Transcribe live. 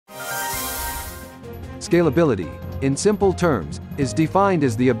Scalability, in simple terms, is defined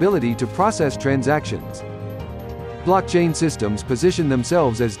as the ability to process transactions. Blockchain systems position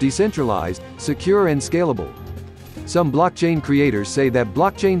themselves as decentralized, secure and scalable. Some blockchain creators say that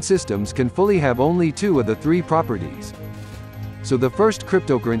blockchain systems can fully have only two of the three properties. So the first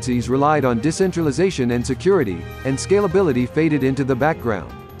cryptocurrencies relied on decentralization and security, and scalability faded into the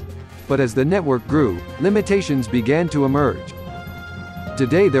background. But as the network grew, limitations began to emerge.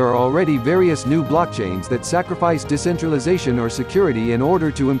 Today there are already various new blockchains that sacrifice decentralization or security in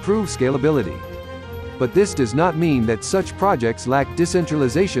order to improve scalability. But this does not mean that such projects lack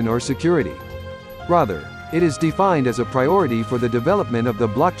decentralization or security. Rather, it is defined as a priority for the development of the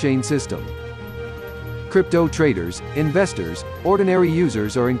blockchain system. Crypto traders, investors, ordinary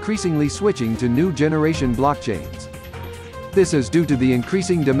users are increasingly switching to new generation blockchains. This is due to the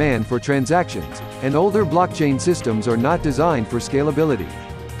increasing demand for transactions, and older blockchain systems are not designed for scalability.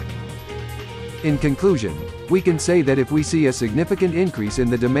 In conclusion, we can say that if we see a significant increase in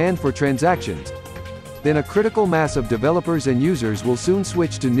the demand for transactions, then a critical mass of developers and users will soon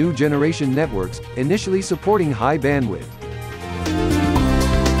switch to new generation networks, initially supporting high bandwidth.